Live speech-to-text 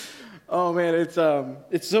Oh man,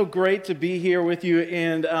 it's so great to be here with you,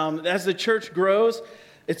 and as the church grows,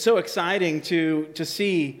 it's so exciting to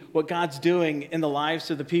see what God's doing in the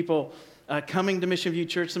lives of the people coming to Mission View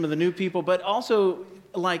Church, some of the new people, but also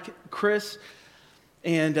like Chris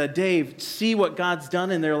and Dave, see what God's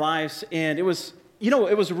done in their lives. And it was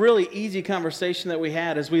a really easy conversation that we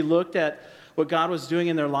had as we looked at what God was doing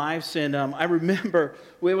in their lives. And I remember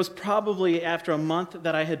it was probably after a month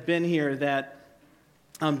that I had been here that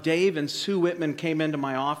Dave and Sue Whitman came into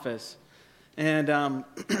my office, and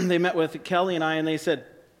they met with Kelly and I, and they said,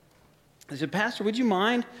 Pastor, would you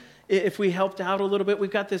mind if we helped out a little bit?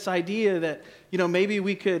 We've got this idea that, maybe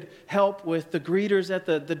we could help with the greeters at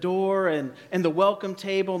the door and the welcome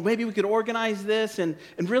table. Maybe we could organize this and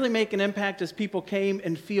really make an impact as people came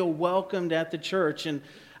and feel welcomed at the church. And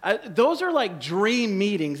those are like dream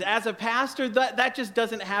meetings. As a pastor, that just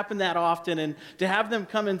doesn't happen that often. And to have them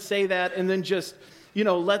come and say that and then just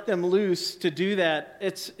let them loose to do that.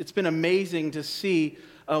 It's been amazing to see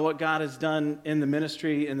what God has done in the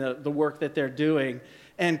ministry and the work that they're doing.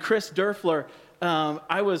 And Chris Durfler,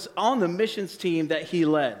 I was on the missions team that he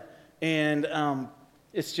led. And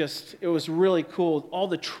it was really cool. All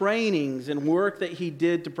the trainings and work that he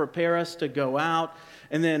did to prepare us to go out.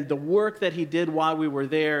 And then the work that he did while we were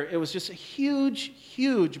there. It was just a huge,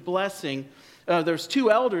 huge blessing. There's two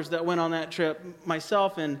elders that went on that trip,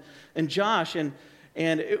 myself and Josh.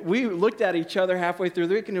 And we looked at each other halfway through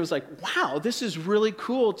the week, and it was like, wow, this is really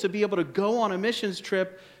cool to be able to go on a missions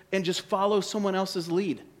trip and just follow someone else's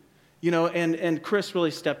lead. And Chris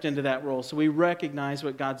really stepped into that role. So we recognize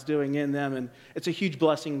what God's doing in them, and it's a huge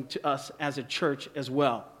blessing to us as a church as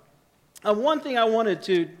well. One thing I wanted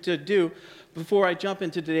to do before I jump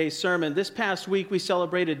into today's sermon, this past week we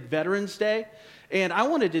celebrated Veterans Day. And I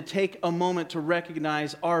wanted to take a moment to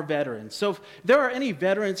recognize our veterans. So if there are any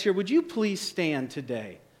veterans here, would you please stand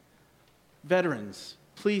today? Veterans,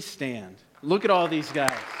 please stand. Look at all these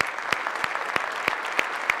guys.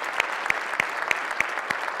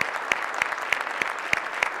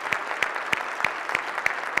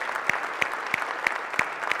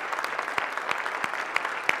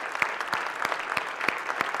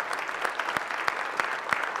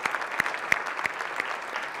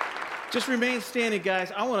 Just remain standing,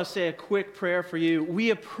 guys. I want to say a quick prayer for you. We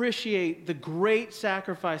appreciate the great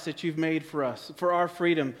sacrifice that you've made for us, for our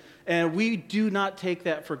freedom, and we do not take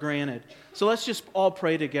that for granted. So let's just all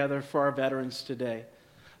pray together for our veterans today.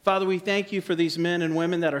 Father, we thank you for these men and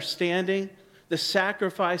women that are standing, the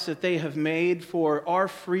sacrifice that they have made for our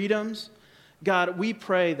freedoms. God, we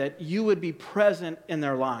pray that you would be present in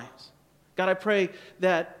their lives. God, I pray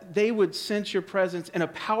that they would sense your presence in a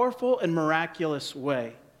powerful and miraculous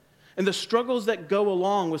way. And the struggles that go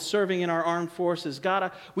along with serving in our armed forces, God,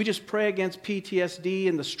 we just pray against PTSD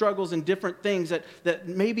and the struggles and different things that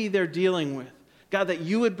maybe they're dealing with. God, that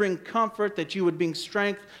you would bring comfort, that you would bring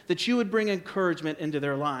strength, that you would bring encouragement into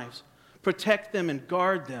their lives. Protect them and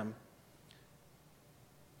guard them.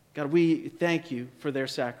 God, we thank you for their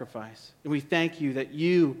sacrifice. And we thank you that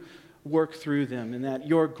you work through them and that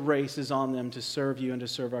your grace is on them to serve you and to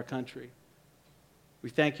serve our country. We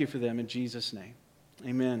thank you for them in Jesus' name.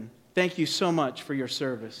 Amen. Thank you so much for your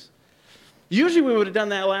service. Usually we would have done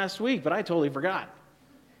that last week, but I totally forgot.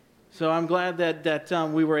 So I'm glad that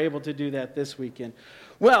we were able to do that this weekend.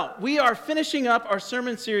 Well, we are finishing up our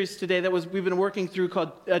sermon series today we've been working through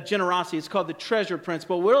called generosity. It's called the treasure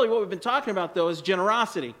principle. Really what we've been talking about, though, is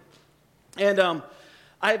generosity. And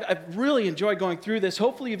I've really enjoyed going through this.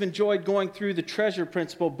 Hopefully you've enjoyed going through the treasure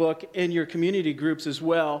principle book in your community groups as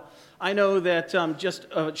well. I know that just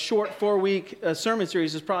a short 4-week sermon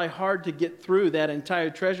series is probably hard to get through that entire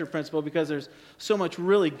treasure principle because there's so much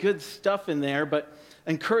really good stuff in there, but I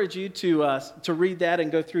encourage you to read that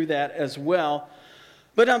and go through that as well.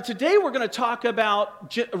 But today we're going to talk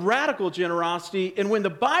about radical generosity, and when the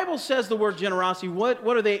Bible says the word generosity,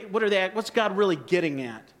 what's God really getting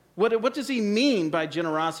at? What does he mean by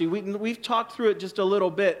generosity? We've talked through it just a little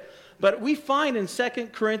bit, but we find in 2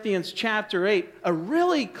 Corinthians chapter 8 a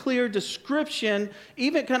really clear description,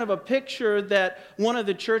 even kind of a picture that one of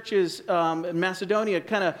the churches in Macedonia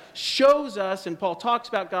kind of shows us, and Paul talks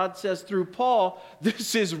about. God says through Paul,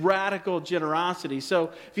 this is radical generosity.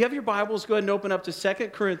 So if you have your Bibles, go ahead and open up to 2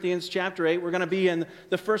 Corinthians chapter 8. We're going to be in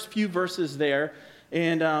the first few verses there,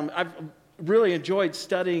 and I've really enjoyed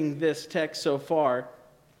studying this text so far.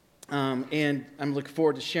 And I'm looking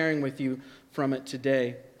forward to sharing with you from it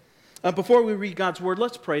today. Before we read God's word,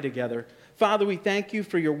 let's pray together. Father, we thank you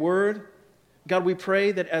for your word. God, we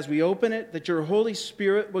pray that as we open it, that your Holy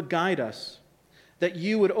Spirit would guide us, that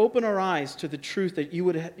you would open our eyes to the truth that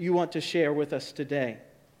you want to share with us today.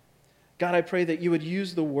 God, I pray that you would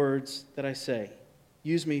use the words that I say.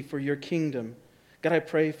 Use me for your kingdom. God, I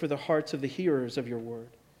pray for the hearts of the hearers of your word.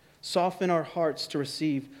 Soften our hearts to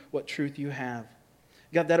receive what truth you have.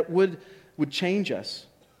 God, that it would change us.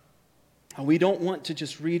 We don't want to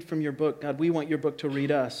just read from your book. God, we want your book to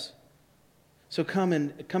read us. So come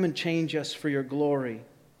and change us for your glory.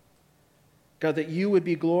 God, that you would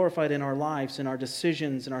be glorified in our lives, in our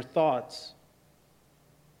decisions, in our thoughts.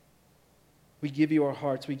 We give you our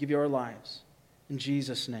hearts. We give you our lives. In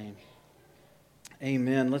Jesus' name,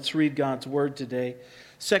 amen. Let's read God's word today.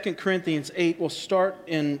 2 Corinthians 8, we'll start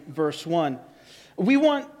in verse 1. We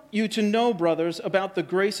want you to know, brothers, about the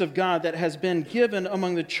grace of God that has been given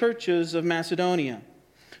among the churches of Macedonia.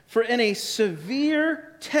 For in a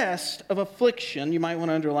severe test of affliction, you might want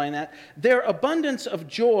to underline that, their abundance of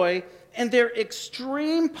joy and their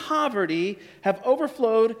extreme poverty have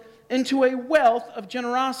overflowed into a wealth of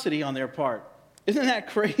generosity on their part. Isn't that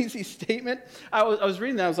a crazy statement? I was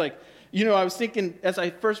reading that, I was like, I was thinking, as I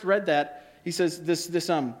first read that, he says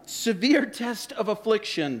this severe test of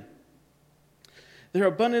affliction, their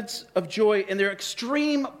abundance of joy and their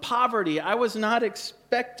extreme poverty. I was not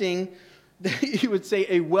expecting that he would say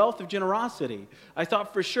a wealth of generosity. I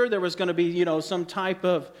thought for sure there was going to be, some type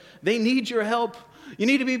of, they need your help. You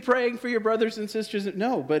need to be praying for your brothers and sisters.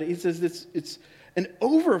 No, but he says it's an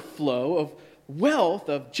overflow of wealth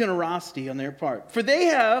of generosity on their part. For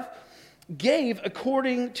they gave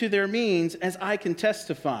according to their means, as I can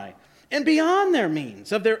testify, and beyond their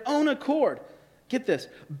means, of their own accord. Get this,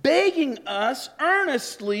 begging us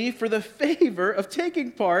earnestly for the favor of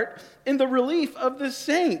taking part in the relief of the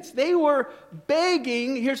saints. They were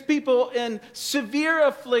begging, here's people in severe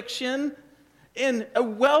affliction, in a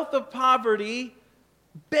wealth of poverty,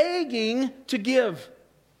 begging to give.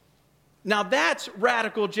 Now that's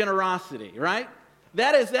radical generosity, right?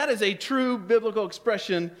 That is a true biblical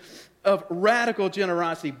expression of radical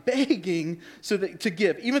generosity, begging to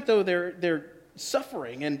give, even though they're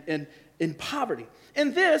suffering and in poverty.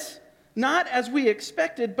 And this, not as we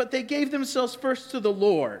expected, but they gave themselves first to the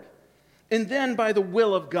Lord, and then by the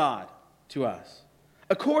will of God to us.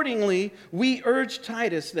 Accordingly, we urge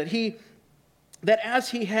Titus that as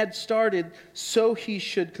he had started, so he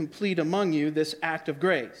should complete among you this act of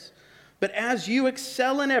grace. But as you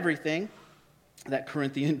excel in everything, that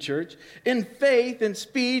Corinthian church, in faith and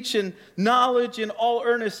speech and knowledge and all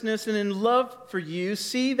earnestness and in love for you,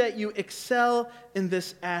 see that you excel in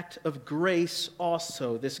this act of grace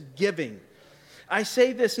also, this giving. I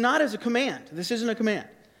say this not as a command. This isn't a command.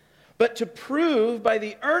 But to prove by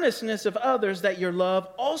the earnestness of others that your love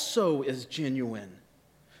also is genuine.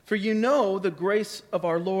 For you know the grace of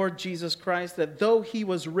our Lord Jesus Christ, that though he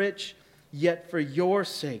was rich, yet for your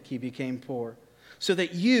sake he became poor, so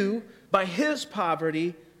that you, by his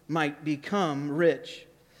poverty, might become rich.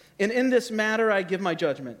 And in this matter I give my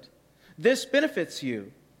judgment. This benefits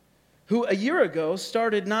you, who a year ago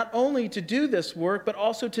started not only to do this work, but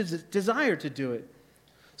also to desire to do it.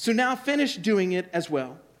 So now finish doing it as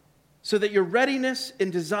well, so that your readiness in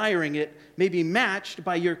desiring it may be matched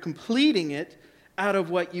by your completing it out of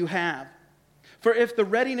what you have. For if the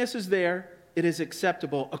readiness is there, it is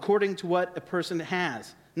acceptable according to what a person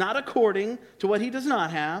has, not according to what he does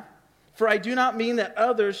not have. For I do not mean that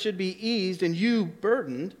others should be eased and you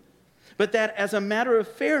burdened, but that as a matter of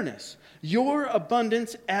fairness, your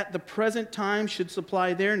abundance at the present time should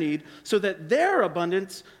supply their need, so that their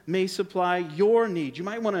abundance may supply your need. You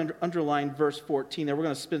might want to underline verse 14 there. We're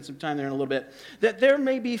going to spend some time there in a little bit. That there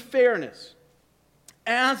may be fairness.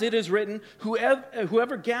 As it is written,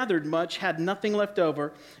 whoever gathered much had nothing left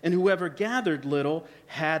over, and whoever gathered little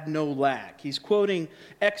had no lack. He's quoting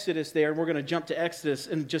Exodus there, and we're going to jump to Exodus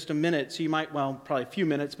in just a minute. So you might, probably a few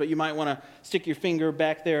minutes, but you might want to stick your finger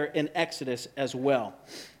back there in Exodus as well.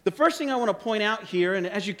 The first thing I want to point out here, and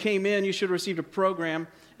as you came in, you should have received a program.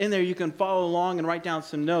 In there you can follow along and write down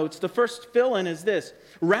some notes. The first fill-in is this.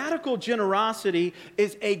 Radical generosity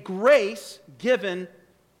is a grace given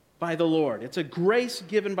by the Lord. It's a grace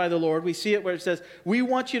given by the Lord. We see it where it says, we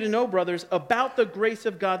want you to know, brothers, about the grace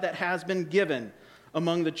of God that has been given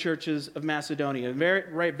among the churches of Macedonia.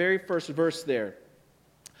 Very first verse there.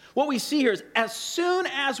 What we see here is, as soon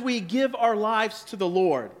as we give our lives to the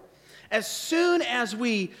Lord, as soon as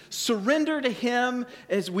we surrender to him,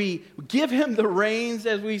 as we give him the reins,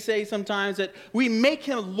 as we say sometimes, that we make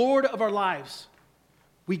him Lord of our lives,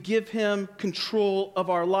 we give him control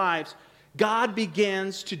of our lives, God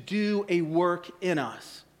begins to do a work in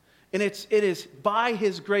us. And it is by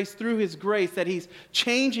His grace, through His grace, that He's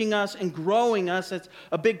changing us and growing us. That's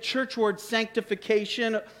a big church word,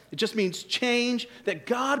 sanctification. It just means change, that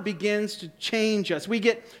God begins to change us. We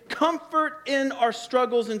get comfort in our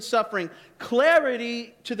struggles and suffering,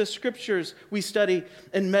 clarity to the Scriptures we study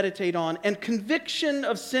and meditate on, and conviction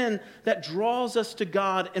of sin that draws us to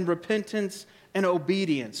God in repentance and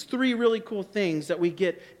obedience. 3 really cool things that we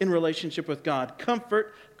get in relationship with God: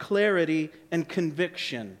 comfort, clarity, and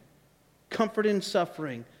conviction. Comfort in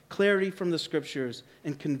suffering, clarity from the Scriptures,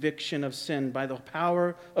 and conviction of sin by the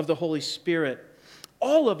power of the Holy Spirit.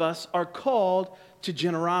 All of us are called to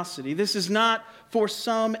generosity. This is not for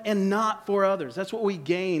some and not for others. That's what we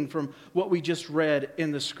gain from what we just read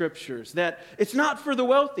in the Scriptures, that it's not for the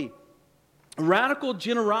wealthy. Radical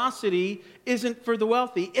generosity isn't for the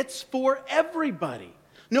wealthy. It's for everybody.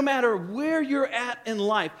 No matter where you're at in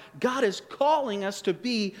life, God is calling us to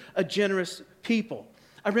be a generous people.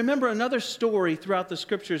 I remember another story throughout the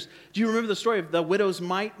Scriptures. Do you remember the story of the widow's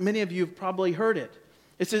mite? Many of you have probably heard it.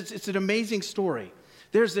 It's an amazing story.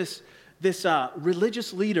 There's this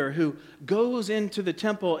religious leader who goes into the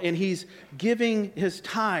temple and he's giving his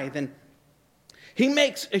tithe, and he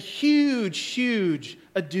makes a huge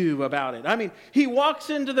ado about it. I mean, he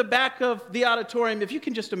walks into the back of the auditorium. If you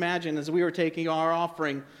can just imagine, as we were taking our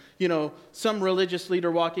offering, some religious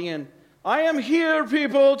leader walking in. I am here,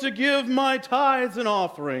 people, to give my tithes and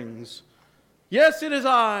offerings. Yes, it is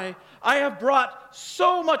I. I have brought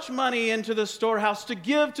so much money into the storehouse to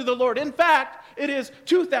give to the Lord. In fact, it is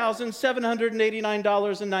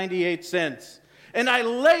 $2,789.98. And I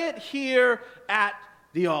lay it here at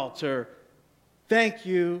the altar. Thank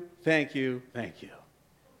you, thank you, thank you.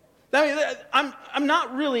 I mean, I'm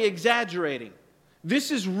not really exaggerating.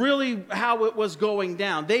 This is really how it was going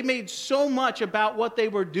down. They made so much about what they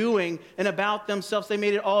were doing and about themselves. They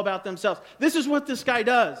made it all about themselves. This is what this guy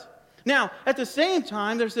does. Now, at the same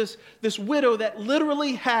time, there's this widow that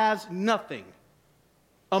literally has nothing.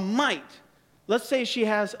 A mite. Let's say she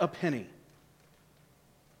has a penny.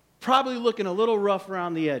 Probably looking a little rough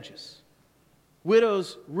around the edges.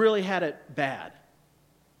 Widows really had it bad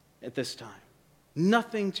at this time.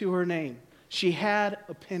 Nothing to her name. She had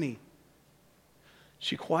a penny.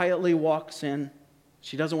 She quietly walks in.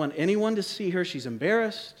 She doesn't want anyone to see her. She's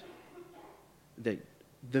embarrassed.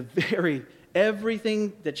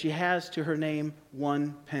 Everything that she has to her name,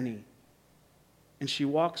 1 penny. And she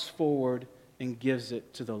walks forward and gives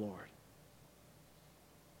it to the Lord.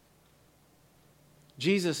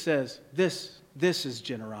 Jesus says, this is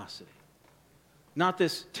generosity. Not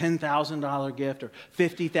this $10,000 gift or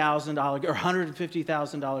 $50,000 or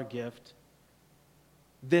 $150,000 gift.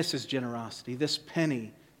 This is generosity. This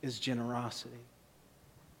penny is generosity.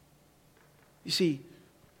 You see,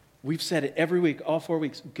 we've said it every week, all 4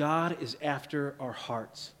 weeks. God is after our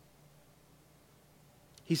hearts.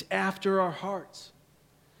 He's after our hearts.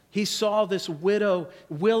 He saw this widow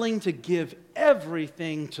willing to give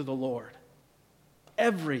everything to the Lord.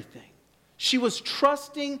 Everything. She was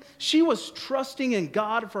trusting in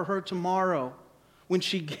God for her tomorrow when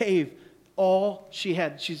she gave all she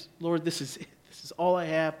had. Lord, this is it. This is all I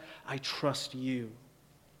have. I trust you.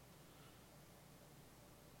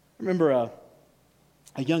 I remember a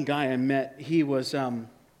young guy I met. He was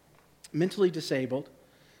mentally disabled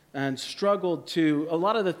and struggled to a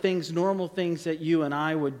lot of the things, normal things that you and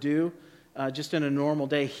I would do just in a normal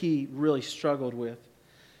day. He really struggled with.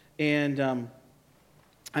 And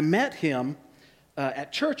I met him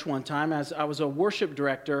at church one time as I was a worship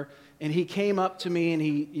director, and he came up to me and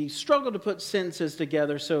he struggled to put sentences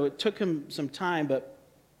together, so it took him some time, but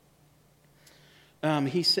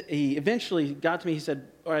he eventually got to me. He said,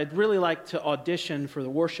 I'd really like to audition for the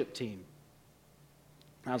worship team.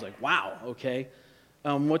 I was like, wow, okay.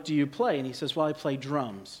 What do you play? And he says, well, I play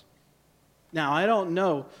drums. Now, I don't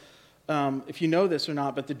know if you know this or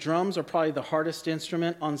not, but the drums are probably the hardest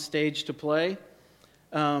instrument on stage to play.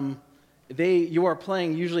 You are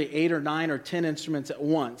playing usually 8 or 9 or 10 instruments at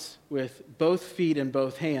once with both feet and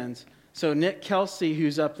both hands. So Nick Kelsey,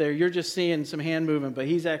 who's up there, you're just seeing some hand movement, but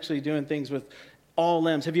he's actually doing things with all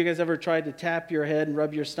limbs. Have you guys ever tried to tap your head and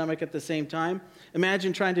rub your stomach at the same time?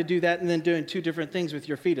 Imagine trying to do that and then doing 2 different things with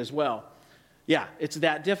your feet as well. Yeah, it's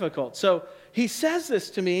that difficult. So he says this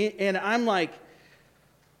to me, and I'm like,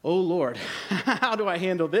 oh, Lord, how do I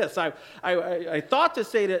handle this? I thought to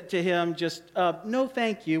say to him just, no,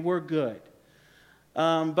 thank you, we're good.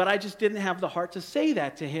 But I just didn't have the heart to say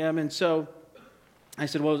that to him. And so I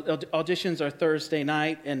said, well, auditions are Thursday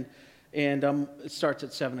night, and it starts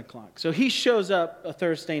at 7 o'clock. So he shows up a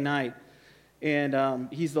Thursday night, and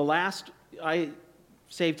he's the last. I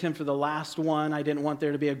saved him for the last one. I didn't want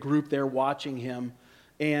there to be a group there watching him.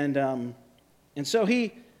 And so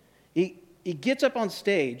he gets up on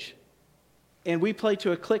stage, and we play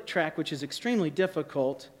to a click track, which is extremely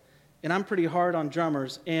difficult, and I'm pretty hard on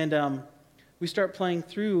drummers. And we start playing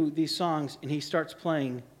through these songs, and he starts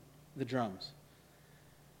playing the drums.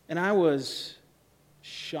 And I was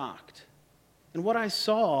shocked. And what I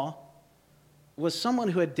saw was someone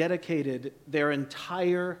who had dedicated their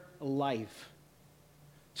entire life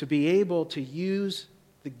to be able to use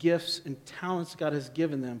the gifts and talents God has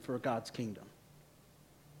given them for God's kingdom.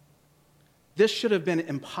 This should have been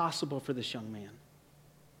impossible for this young man.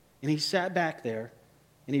 And he sat back there,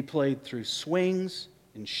 and he played through swings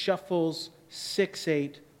and shuffles,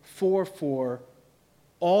 6/8, 4/4,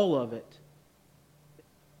 all of it.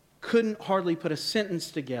 Couldn't hardly put a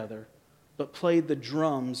sentence together, but played the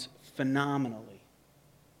drums phenomenally.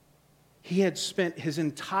 He had spent his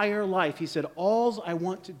entire life, he said, all I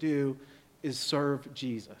want to do is serve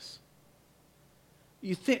Jesus.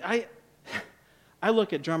 You think, I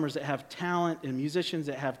look at drummers that have talent and musicians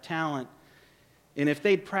that have talent, and if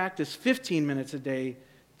they'd practice 15 minutes a day,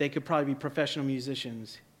 they could probably be professional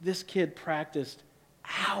musicians. This kid practiced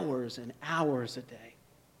hours and hours a day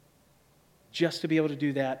just to be able to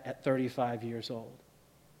do that at 35 years old.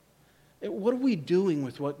 What are we doing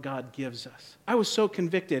with what God gives us? I was so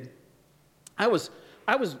convicted. I was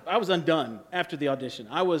undone after the audition.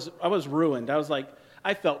 I was ruined.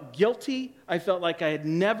 I felt guilty. I felt like I had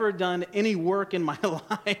never done any work in my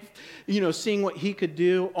life, seeing what he could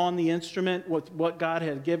do on the instrument with what God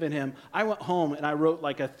had given him. I went home and I wrote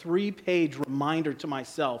like a 3-page reminder to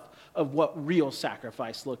myself of what real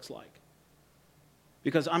sacrifice looks like.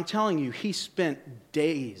 Because I'm telling you, he spent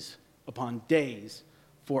days upon days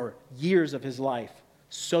for years of his life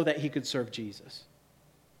so that he could serve Jesus.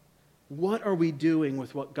 What are we doing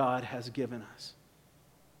with what God has given us?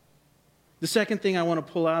 The second thing I want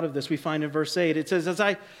to pull out of this, we find in verse 8. It says, as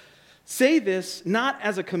I say this, not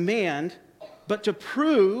as a command, but to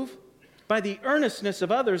prove by the earnestness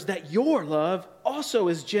of others that your love also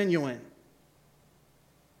is genuine.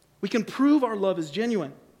 We can prove our love is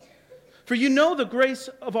genuine. For you know the grace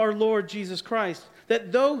of our Lord Jesus Christ,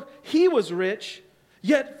 that though he was rich,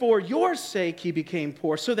 yet for your sake he became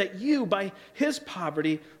poor, so that you by his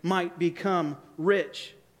poverty might become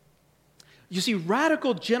rich. You see,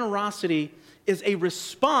 radical generosity is a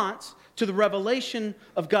response to the revelation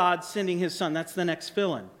of God sending his son. That's the next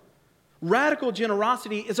fill-in. Radical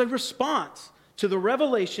generosity is a response to the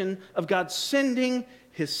revelation of God sending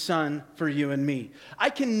his son for you and me. I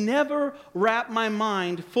can never wrap my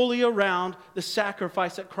mind fully around the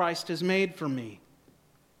sacrifice that Christ has made for me.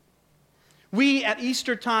 We at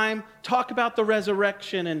Easter time talk about the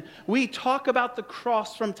resurrection, and we talk about the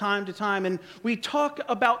cross from time to time, and we talk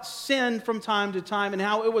about sin from time to time and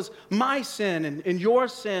how it was my sin and your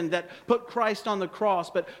sin that put Christ on the cross.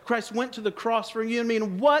 But Christ went to the cross for you and me,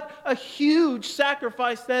 and what a huge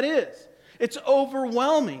sacrifice that is. It's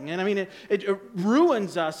overwhelming, and I mean, it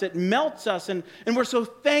ruins us, it melts us, and we're so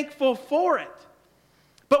thankful for it.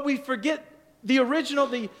 But we forget the original,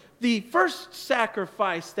 the first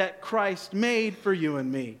sacrifice that Christ made for you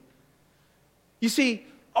and me. You see,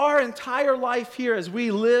 our entire life here as we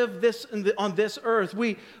live on this earth,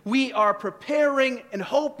 we are preparing and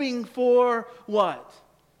hoping for what?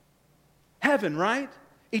 Heaven, right?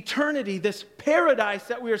 Eternity, this paradise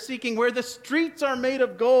that we are seeking, where the streets are made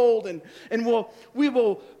of gold, and we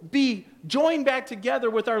will be joined back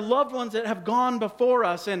together with our loved ones that have gone before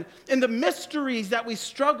us, and the mysteries that we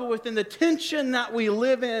struggle with, and the tension that we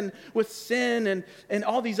live in with sin and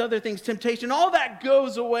all these other things, temptation, all that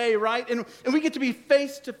goes away, right? And we get to be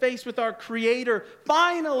face to face with our Creator.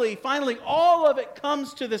 Finally, all of it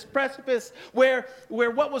comes to this precipice where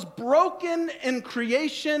what was broken in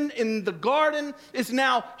creation in the garden is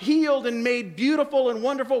now healed and made beautiful and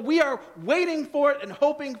wonderful. We are waiting for it and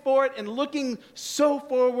hoping for it and looking so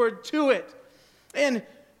forward to it. And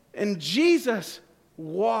Jesus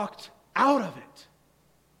walked out of it.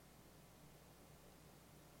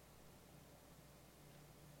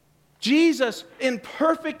 Jesus, in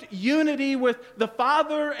perfect unity with the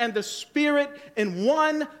Father and the Spirit in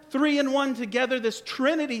one, 3 in 1 together, this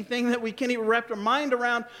Trinity thing that we can't even wrap our mind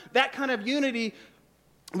around, that kind of unity,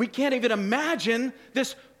 we can't even imagine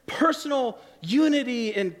this personal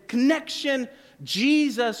unity and connection.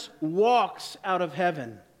 Jesus walks out of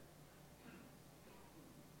heaven.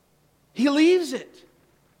 He leaves it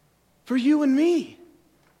for you and me.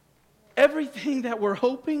 Everything that we're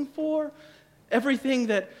hoping for, everything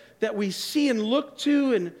that we see and look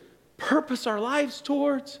to and purpose our lives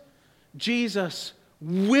towards, Jesus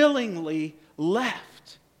willingly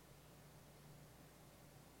left.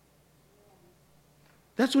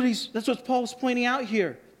 That's what Paul's pointing out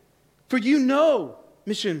here. For you know,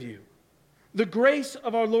 Mission View, the grace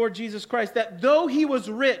of our Lord Jesus Christ, that though he was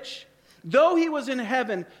rich, though he was in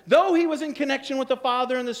heaven, though he was in connection with the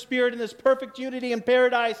Father and the Spirit in this perfect unity in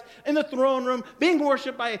paradise, in the throne room, being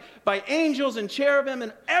worshipped by angels and cherubim,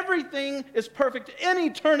 and everything is perfect in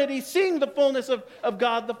eternity, seeing the fullness of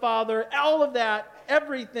God the Father, all of that,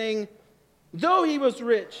 everything, though he was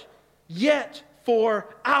rich, yet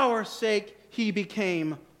for our sake he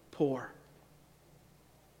became poor.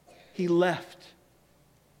 He left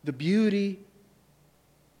the beauty,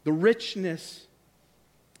 the richness,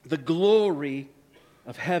 the glory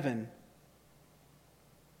of heaven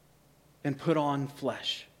and put on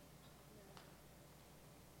flesh.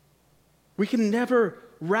 We can never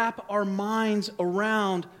wrap our minds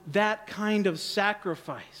around that kind of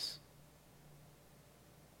sacrifice.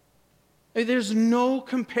 There's no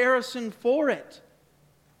comparison for it.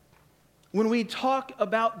 When we talk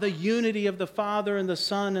about the unity of the Father and the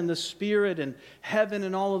Son and the Spirit and heaven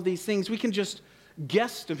and all of these things, we can just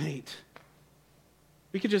guesstimate.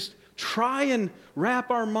 We can just try and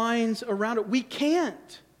wrap our minds around it. We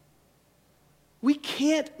can't. We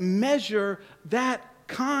can't measure that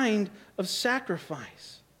kind of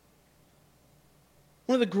sacrifice.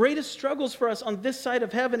 One of the greatest struggles for us on this side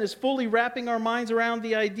of heaven is fully wrapping our minds around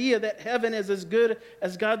the idea that heaven is as good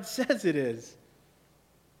as God says it is.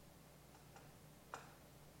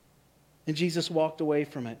 And Jesus walked away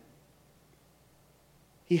from it.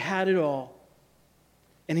 He had it all,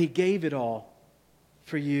 and he gave it all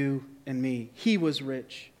for you and me. He was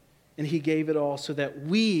rich, and he gave it all so that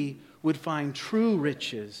we would find true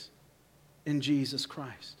riches in Jesus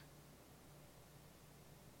Christ.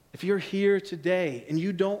 If you're here today and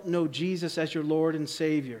you don't know Jesus as your Lord and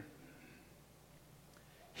Savior,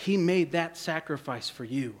 he made that sacrifice for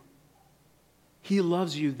you. He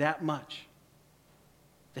loves you that much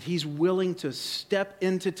that he's willing to step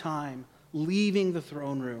into time, leaving the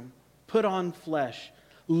throne room, put on flesh,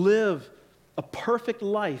 live a perfect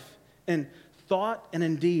life in thought and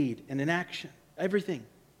in deed and in action, everything.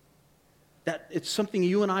 That it's something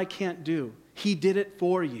you and I can't do. He did it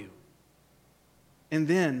for you. And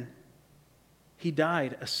then he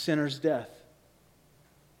died a sinner's death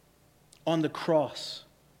on the cross,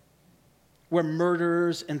 where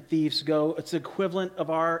murderers and thieves go. It's the equivalent of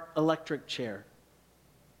our electric chair.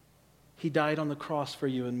 He died on the cross for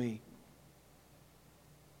you and me.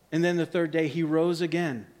 And then the third day, he rose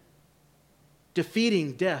again,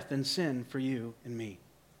 defeating death and sin for you and me.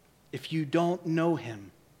 If you don't know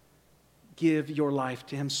him, give your life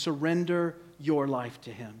to him. Surrender your life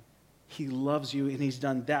to him. He loves you, and he's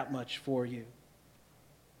done that much for you.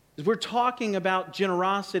 As we're talking about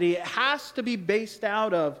generosity, it has to be based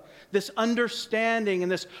out of this understanding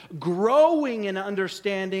and this growing in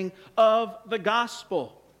understanding of the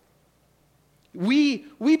gospel. We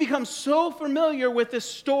become so familiar with this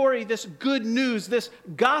story, this good news, this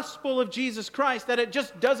gospel of Jesus Christ, that it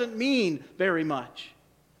just doesn't mean very much.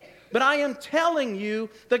 But I am telling you,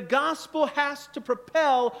 the gospel has to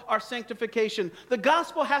propel our sanctification. The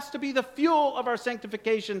gospel has to be the fuel of our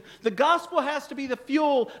sanctification. The gospel has to be the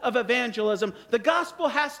fuel of evangelism. The gospel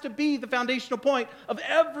has to be the foundational point of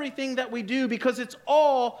everything that we do, because it's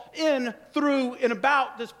all in, through, and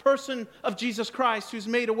about this person of Jesus Christ who's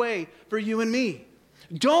made a way for you and me.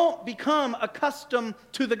 Don't become accustomed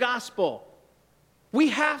to the gospel. We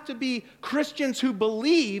have to be Christians who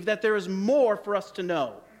believe that there is more for us to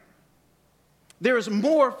know. There is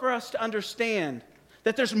more for us to understand,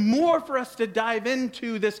 that there's more for us to dive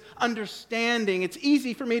into this understanding. It's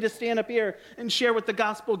easy for me to stand up here and share what the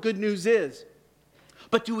gospel good news is.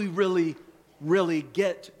 But do we really, really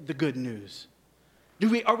get the good news?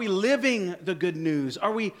 Are we living the good news?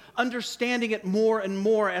 Are we understanding it more and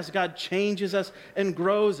more as God changes us and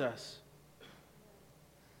grows us?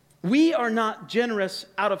 We are not generous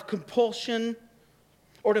out of compulsion,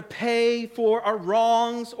 or to pay for our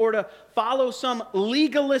wrongs, or to follow some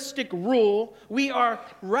legalistic rule. We are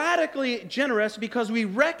radically generous because we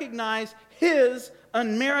recognize his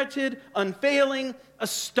unmerited, unfailing,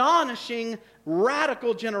 astonishing,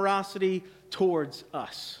 radical generosity towards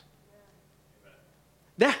us.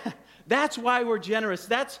 That's why we're generous.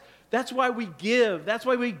 That's why we give. That's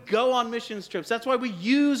why we go on missions trips. That's why we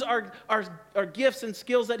use our gifts and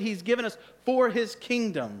skills that he's given us for his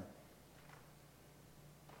kingdom.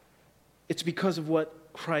 It's because of what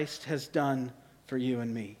Christ has done for you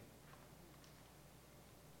and me.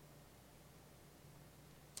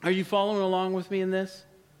 Are you following along with me in this?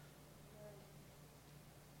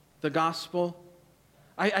 The gospel.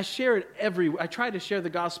 I share it I try to share the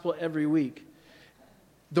gospel every week.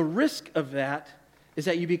 The risk of that is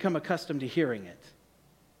that you become accustomed to hearing it.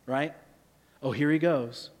 right? Oh, here he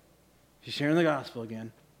goes. He's sharing the gospel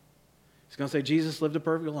again. He's going to say Jesus lived a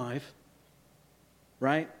perfect life,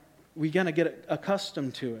 right? We're going to get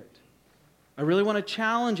accustomed to it. I really want to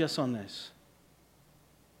challenge us on this.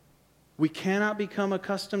 We cannot become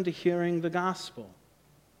accustomed to hearing the gospel.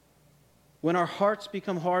 When our hearts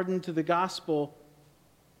become hardened to the gospel,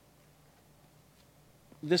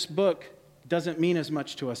 this book doesn't mean as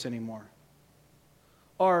much to us anymore.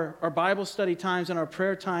 Our Bible study times and our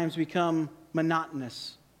prayer times become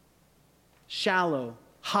monotonous, shallow,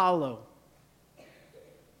 hollow.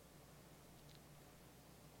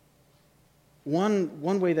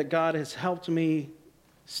 One way that God has helped me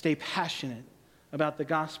stay passionate about the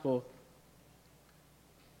gospel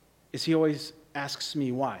is He always asks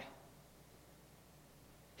me why.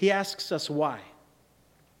 He asks us why.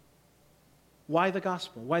 Why the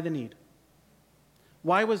gospel? Why the need?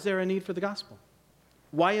 Why was there a need for the gospel?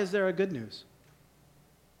 Why is there a good news?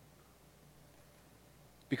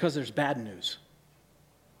 Because there's bad news.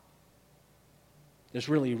 There's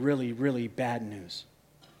really, really, really bad news.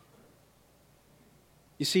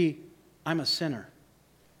 You see, I'm a sinner.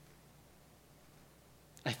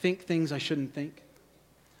 I think things I shouldn't think.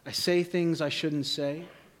 I say things I shouldn't say.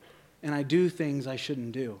 And I do things I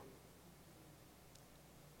shouldn't do.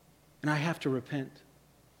 And I have to repent.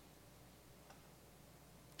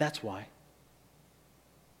 That's why.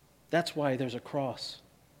 That's why there's a cross.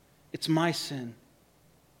 It's my sin.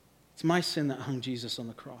 It's my sin that hung Jesus on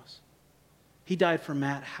the cross. He died for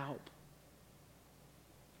Matt Haupt.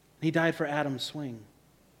 He died for Adam Swing.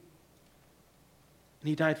 And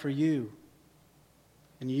He died for you,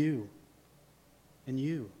 and you, and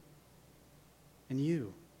you, and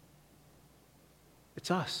you. It's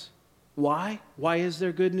us. Why? Why is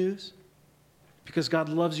there good news? Because God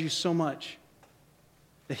loves you so much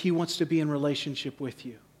that He wants to be in relationship with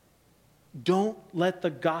you. Don't let the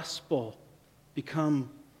gospel become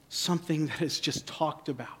something that is just talked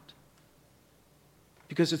about.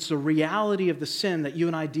 Because it's the reality of the sin that you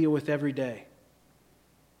and I deal with every day.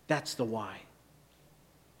 That's the why.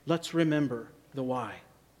 Let's remember the why.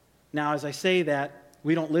 Now, as I say that,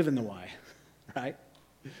 we don't live in the why, right?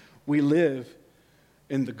 We live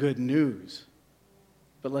in the good news.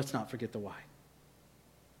 But let's not forget the why.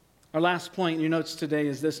 Our last point in your notes today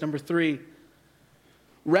is this, number 3.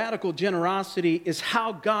 Radical generosity is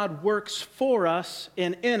how God works for us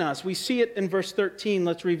and in us. We see it in verse 13.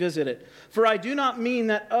 Let's revisit it. For I do not mean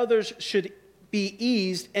that others should be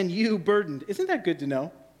eased and you burdened. Isn't that good to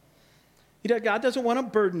know? God doesn't want to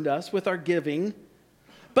burden us with our giving,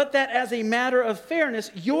 but that as a matter of fairness,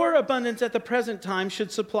 your abundance at the present time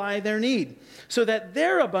should supply their need, so that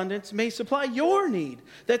their abundance may supply your need,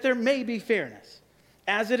 that there may be fairness.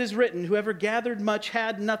 As it is written, whoever gathered much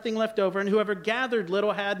had nothing left over, and whoever gathered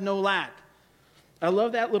little had no lack. I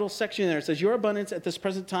love that little section there. It says, your abundance at this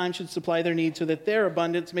present time should supply their need, so that their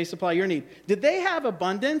abundance may supply your need. Did they have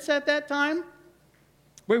abundance at that time?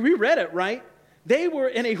 Well, we read it, right? They were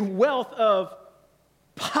in a wealth of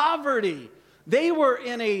poverty. They were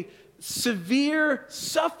in a severe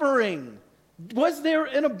suffering. Was there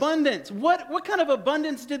an abundance? What kind of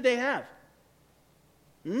abundance did they have?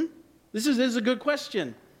 This is a good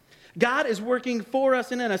question. God is working for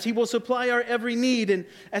us and in us. He will supply our every need. And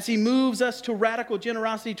as He moves us to radical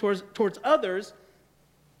generosity towards others,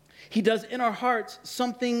 He does in our hearts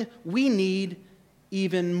something we need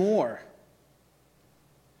even more.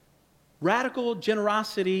 Radical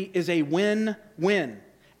generosity is a win-win,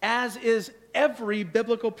 as is every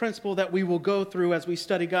biblical principle that we will go through as we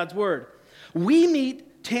study God's Word. We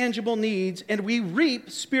meet tangible needs and we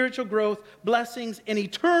reap spiritual growth, blessings, and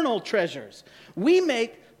eternal treasures. We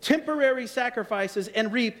make temporary sacrifices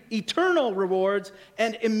and reap eternal rewards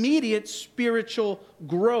and immediate spiritual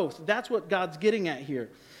growth. That's what God's getting at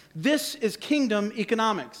here. This is kingdom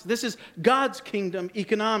economics. This is God's kingdom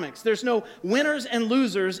economics. There's no winners and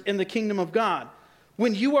losers in the kingdom of God.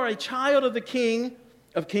 When you are a child of the King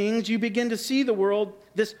of Kings, you begin to see the world,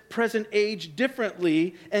 this present age,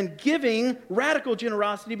 differently, and giving, radical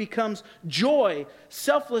generosity, becomes joy.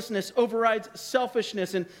 Selflessness overrides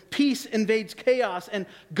selfishness, and peace invades chaos, and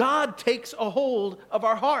God takes a hold of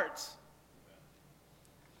our hearts.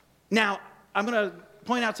 Now, I'm going to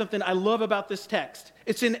point out something I love about this text.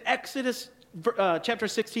 It's in Exodus chapter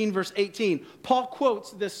 16, verse 18. Paul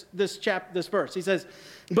quotes this verse. He says,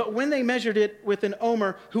 but when they measured it with an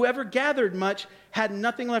omer, whoever gathered much had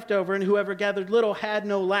nothing left over, and whoever gathered little had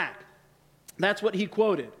no lack. That's what he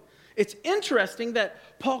quoted. It's interesting that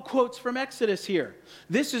Paul quotes from Exodus here.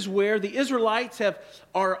 This is where the Israelites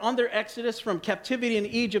are on their exodus from captivity in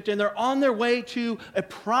Egypt, and they're on their way to a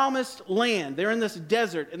promised land. They're in this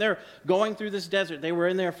desert, and they're going through this desert. They were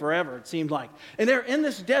in there forever, it seemed like. And they're in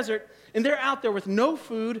this desert, and they're out there with no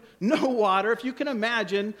food, no water. If you can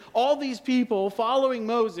imagine all these people following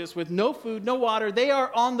Moses with no food, no water, they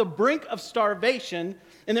are on the brink of starvation.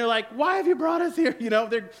 And they're like, why have you brought us here? You know,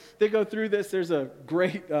 they go through this. There's a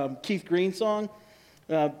great Keith Green song,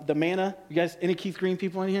 The Manna. You guys, any Keith Green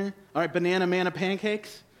people in here? All right, banana manna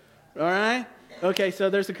pancakes. All right? Okay, so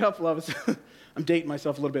there's a couple of us. I'm dating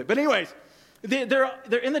myself a little bit. But anyways,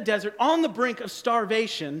 they're in the desert on the brink of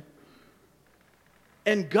starvation.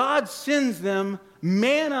 And God sends them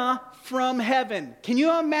manna from heaven. Can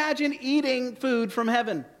you imagine eating food from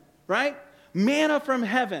heaven? Right? Manna from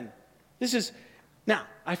heaven. Now,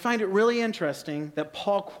 I find it really interesting that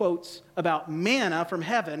Paul quotes about manna from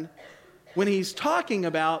heaven when he's talking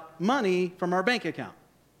about money from our bank account.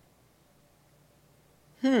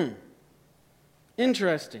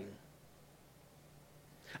 Interesting.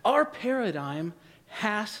 Our paradigm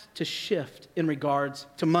has to shift in regards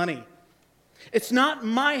to money. It's not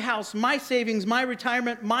my house, my savings, my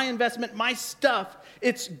retirement, my investment, my stuff.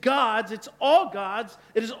 It's God's. It's all God's.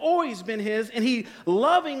 It has always been His, and He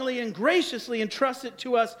lovingly and graciously entrusts it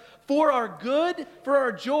to us for our good, for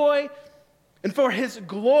our joy, and for His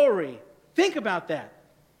glory. Think about that.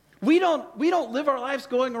 We don't live our lives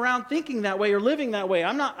going around thinking that way or living that way.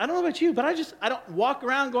 I don't know about you, but I don't walk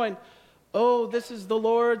around going, oh, this is the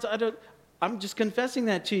Lord's. I'm just confessing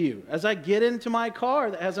that to you. As I get into my car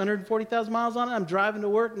that has 140,000 miles on it, I'm driving to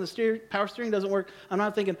work and the power steering doesn't work. I'm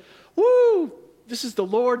not thinking, woo, this is the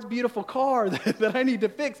Lord's beautiful car that I need to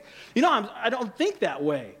fix. You know, I don't think that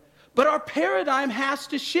way. But our paradigm has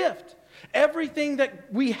to shift. Everything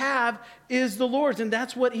that we have is the Lord's, and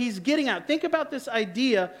that's what He's getting at. Think about this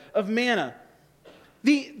idea of manna.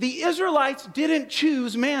 The Israelites didn't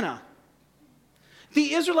choose manna.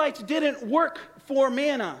 The Israelites didn't work for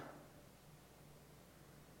manna.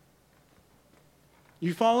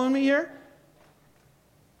 You following me here?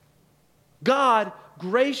 God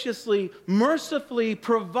graciously, mercifully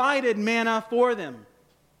provided manna for them.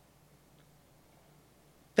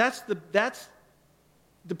 That's the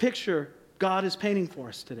picture God is painting for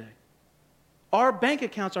us today. Our bank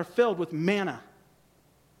accounts are filled with manna.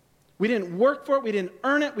 We didn't work for it. We didn't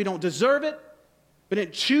earn it. We don't deserve it. We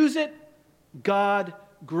didn't choose it. God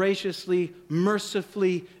graciously,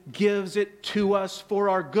 mercifully gives it to us for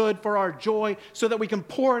our good, for our joy, so that we can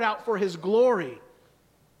pour it out for His glory.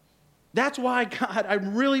 That's why I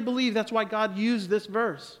really believe that's why God used this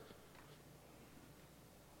verse.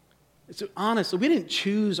 It's honestly, we didn't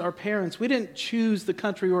choose our parents. We didn't choose the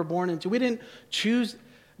country we were born into. We didn't choose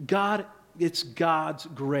God. It's God's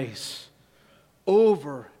grace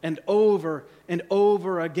over and over and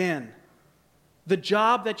over again. The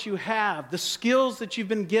job that you have, the skills that you've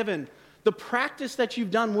been given, the practice that you've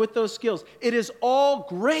done with those skills, it is all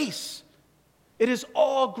grace. It is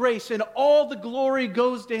all grace, and all the glory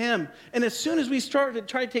goes to Him. And as soon as we start to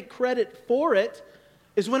try to take credit for it,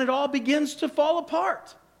 is when it all begins to fall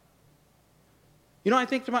apart. You know, I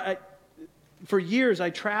think for years I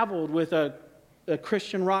traveled with a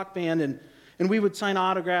Christian rock band, and we would sign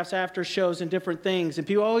autographs after shows and different things. And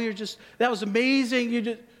people, that was amazing.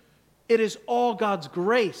 It is all God's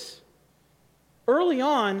grace. Early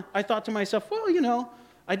on, I thought to myself, well, you know,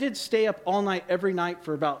 I did stay up all night every night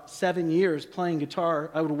for about 7 years playing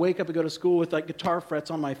guitar. I would wake up and go to school with like guitar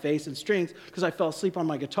frets on my face and strings because I fell asleep on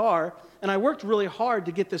my guitar. And I worked really hard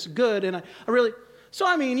to get this good. And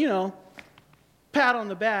pat on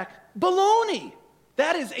the back. Baloney.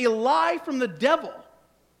 That is a lie from the devil.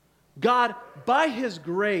 God, by His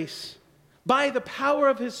grace, by the power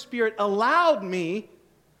of His Spirit, allowed me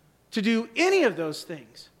to do any of those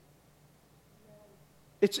things.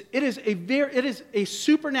 It is a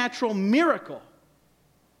supernatural miracle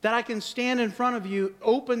that I can stand in front of you,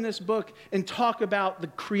 open this book, and talk about the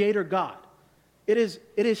Creator God. It is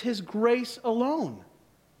His grace alone.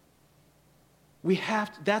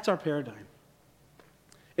 That's our paradigm.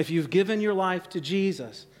 If you've given your life to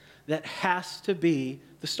Jesus, that has to be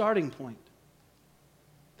the starting point.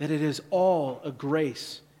 That it is all a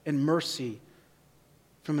grace and mercy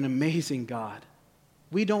from an amazing God.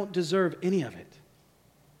 We don't deserve any of it.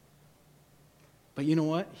 But you know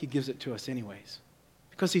what? He gives it to us anyways.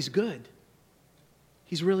 Because He's good.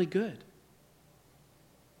 He's really good.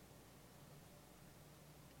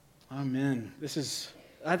 Amen.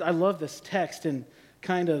 I love this text and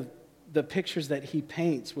kind of the pictures that he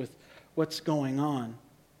paints with what's going on.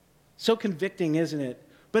 So convicting, isn't it?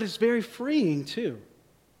 But it's very freeing too.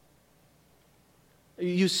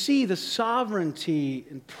 you see the sovereignty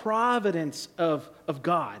and providence of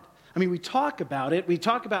God. I mean, we talk about it. We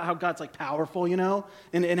talk about how God's like powerful,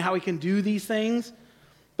 and how he can do these things.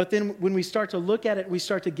 But then when we start to look at it, we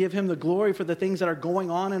start to give him the glory for the things that are going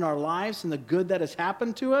on in our lives and the good that has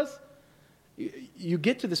happened to us. You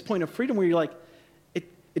get to this point of freedom where you're like,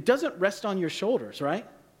 it doesn't rest on your shoulders, right?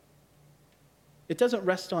 It doesn't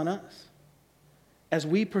rest on us. As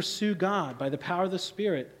we pursue God by the power of the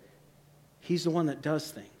Spirit, he's the one that does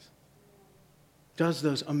things, does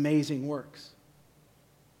those amazing works.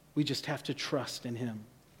 We just have to trust in him.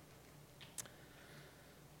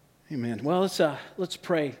 Amen. Well, let's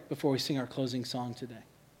pray before we sing our closing song today.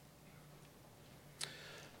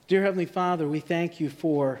 Dear Heavenly Father, we thank you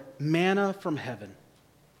for manna from heaven.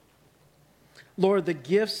 Lord, the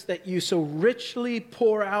gifts that you so richly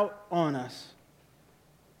pour out on us.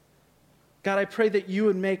 God, I pray that you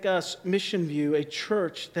would make us, Mission View, a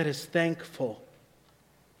church that is thankful.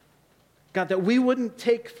 God, that we wouldn't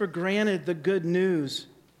take for granted the good news,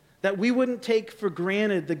 that we wouldn't take for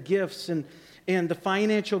granted the gifts and the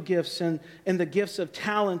financial gifts and the gifts of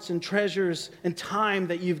talents and treasures and time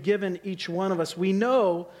that you've given each one of us. We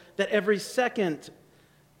know that every second,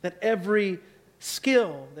 that every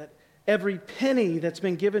skill, that every penny that's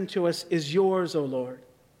been given to us is yours, O Lord.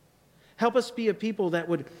 Help us be a people that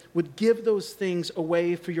would give those things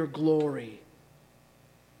away for your glory.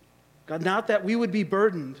 God, not that we would be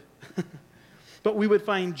burdened, but we would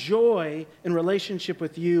find joy in relationship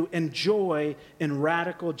with you and joy in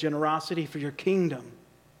radical generosity for your kingdom.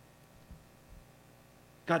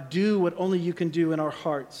 God, do what only you can do in our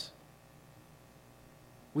hearts.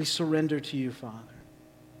 We surrender to you, Father.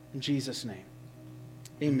 In Jesus' name,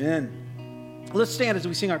 amen. Let's stand as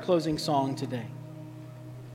we sing our closing song today.